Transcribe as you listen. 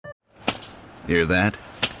Hear that?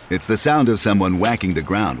 It's the sound of someone whacking the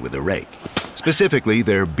ground with a rake. Specifically,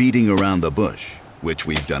 they're beating around the bush, which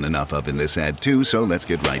we've done enough of in this ad too, so let's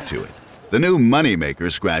get right to it. The new Moneymaker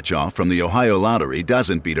scratch-off from the Ohio Lottery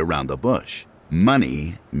doesn't beat around the bush.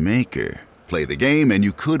 Moneymaker. Play the game and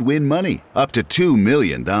you could win money, up to $2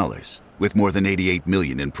 million. With more than $88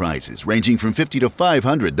 million in prizes, ranging from $50 to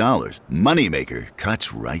 $500, Moneymaker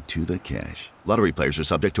cuts right to the cash. Lottery players are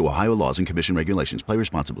subject to Ohio laws and commission regulations. Play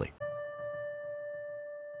responsibly.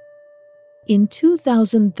 In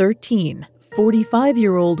 2013,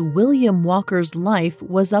 45-year-old William Walker's life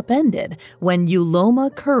was upended when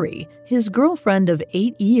Uloma Curry, his girlfriend of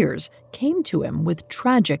 8 years, came to him with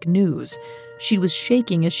tragic news. She was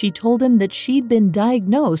shaking as she told him that she'd been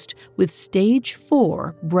diagnosed with stage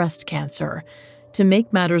 4 breast cancer. To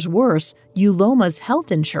make matters worse, Uloma's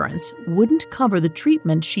health insurance wouldn't cover the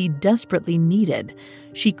treatment she desperately needed.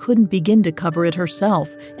 She couldn't begin to cover it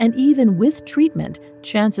herself, and even with treatment,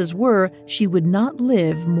 chances were she would not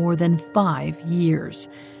live more than 5 years.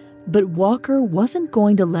 But Walker wasn't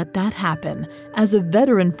going to let that happen. As a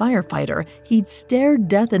veteran firefighter, he'd stared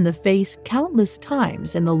death in the face countless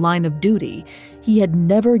times in the line of duty. He had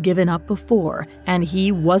never given up before, and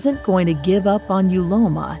he wasn't going to give up on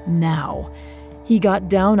Uloma now. He got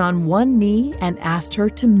down on one knee and asked her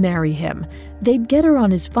to marry him. They'd get her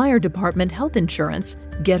on his fire department health insurance,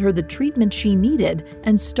 get her the treatment she needed,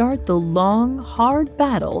 and start the long, hard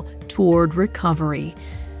battle toward recovery.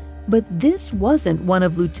 But this wasn't one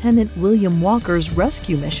of Lieutenant William Walker's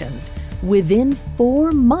rescue missions. Within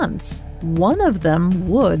 4 months, one of them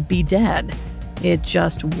would be dead. It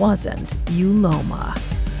just wasn't Uloma.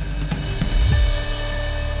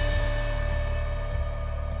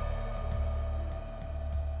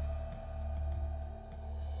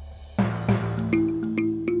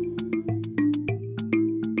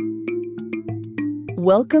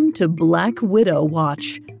 Welcome to Black Widow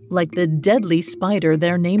Watch. Like the deadly spider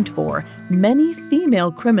they're named for, many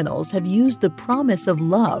female criminals have used the promise of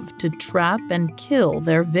love to trap and kill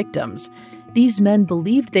their victims. These men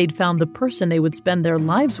believed they'd found the person they would spend their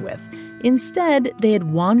lives with. Instead, they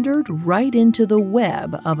had wandered right into the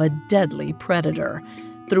web of a deadly predator.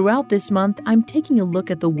 Throughout this month, I'm taking a look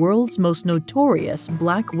at the world's most notorious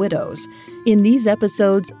Black Widows. In these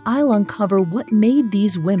episodes, I'll uncover what made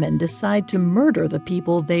these women decide to murder the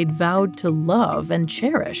people they'd vowed to love and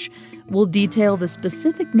cherish. We'll detail the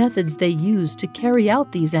specific methods they used to carry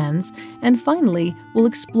out these ends, and finally, we'll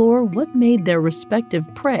explore what made their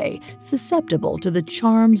respective prey susceptible to the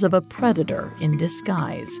charms of a predator in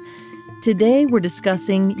disguise. Today, we're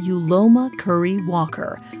discussing Uloma Curry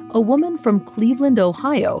Walker, a woman from Cleveland,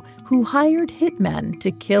 Ohio, who hired hitmen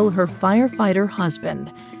to kill her firefighter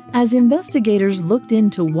husband. As investigators looked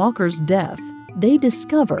into Walker's death, they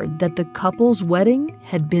discovered that the couple's wedding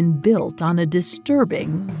had been built on a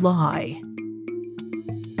disturbing lie.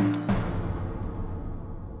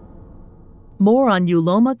 More on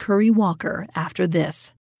Uloma Curry Walker after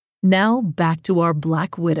this. Now back to our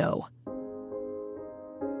Black Widow.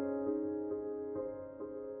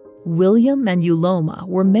 William and Uloma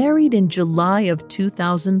were married in July of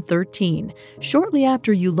 2013, shortly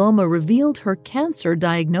after Uloma revealed her cancer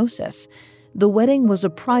diagnosis. The wedding was a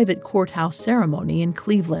private courthouse ceremony in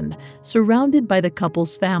Cleveland, surrounded by the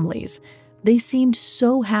couple's families. They seemed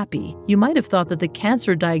so happy, you might have thought that the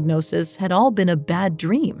cancer diagnosis had all been a bad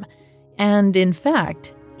dream. And in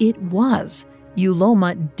fact, it was.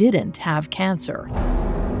 Uloma didn't have cancer.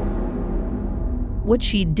 What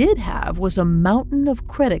she did have was a mountain of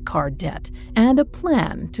credit card debt and a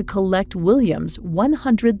plan to collect William's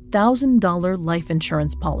 $100,000 life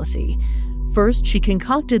insurance policy. First, she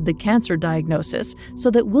concocted the cancer diagnosis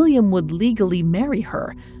so that William would legally marry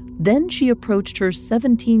her. Then she approached her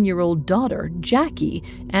 17-year-old daughter, Jackie,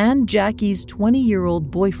 and Jackie's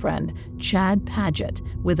 20-year-old boyfriend, Chad Paget,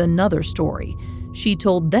 with another story. She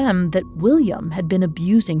told them that William had been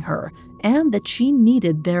abusing her and that she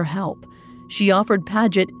needed their help. She offered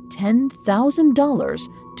Paget $10,000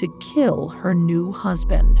 to kill her new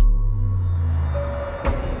husband.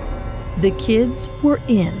 The kids were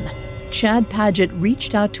in. Chad Paget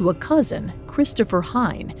reached out to a cousin, Christopher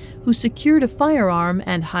Hine, who secured a firearm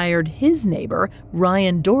and hired his neighbor,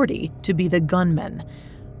 Ryan Doherty, to be the gunman.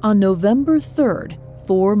 On November 3rd,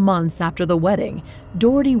 4 months after the wedding,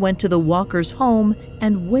 Doherty went to the Walkers' home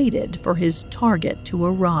and waited for his target to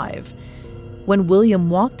arrive. When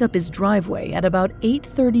William walked up his driveway at about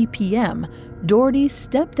 8:30 p.m., Doherty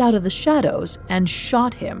stepped out of the shadows and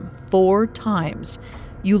shot him 4 times.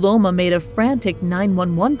 Uloma made a frantic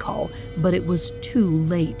 911 call, but it was too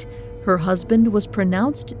late. Her husband was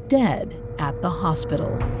pronounced dead at the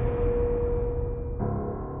hospital.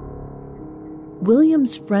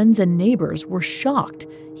 William's friends and neighbors were shocked.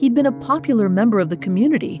 He'd been a popular member of the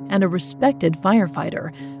community and a respected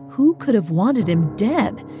firefighter. Who could have wanted him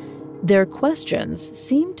dead? Their questions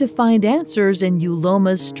seemed to find answers in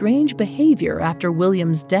Uloma's strange behavior after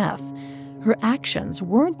William's death. Her actions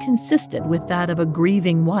weren't consistent with that of a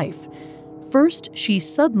grieving wife. First, she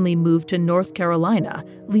suddenly moved to North Carolina,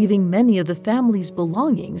 leaving many of the family's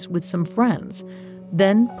belongings with some friends.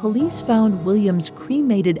 Then, police found William's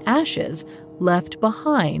cremated ashes left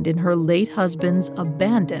behind in her late husband's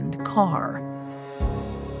abandoned car.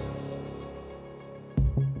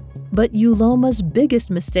 But Uloma's biggest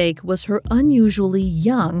mistake was her unusually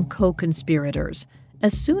young co-conspirators.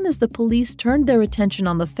 As soon as the police turned their attention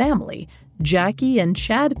on the family, Jackie and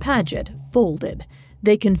Chad Paget folded.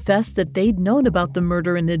 They confessed that they'd known about the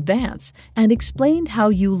murder in advance and explained how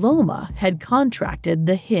Uloma had contracted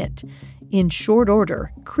the hit. In short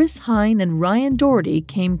order, Chris Hine and Ryan Doherty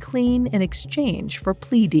came clean in exchange for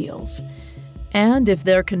plea deals. And if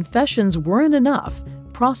their confessions weren't enough,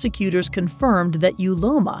 prosecutors confirmed that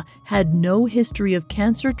Uloma had no history of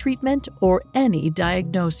cancer treatment or any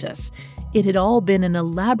diagnosis. It had all been an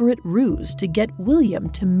elaborate ruse to get William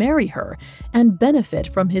to marry her and benefit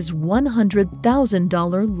from his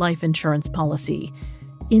 $100,000 life insurance policy.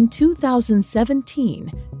 In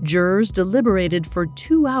 2017, jurors deliberated for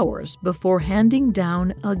 2 hours before handing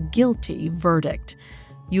down a guilty verdict.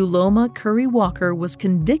 Uloma Curry Walker was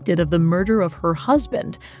convicted of the murder of her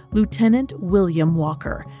husband, Lieutenant William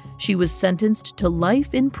Walker. She was sentenced to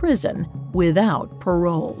life in prison without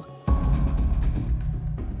parole.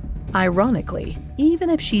 Ironically, even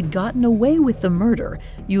if she'd gotten away with the murder,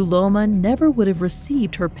 Uloma never would have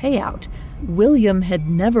received her payout. William had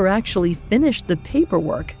never actually finished the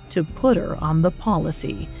paperwork to put her on the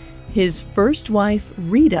policy. His first wife,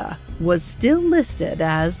 Rita, was still listed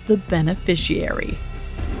as the beneficiary.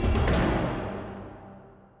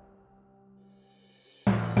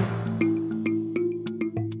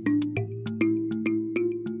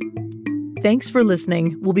 Thanks for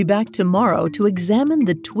listening. We'll be back tomorrow to examine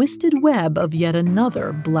the twisted web of yet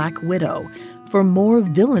another Black Widow. For more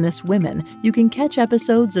villainous women, you can catch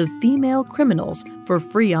episodes of Female Criminals for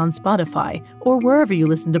free on Spotify or wherever you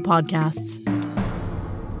listen to podcasts.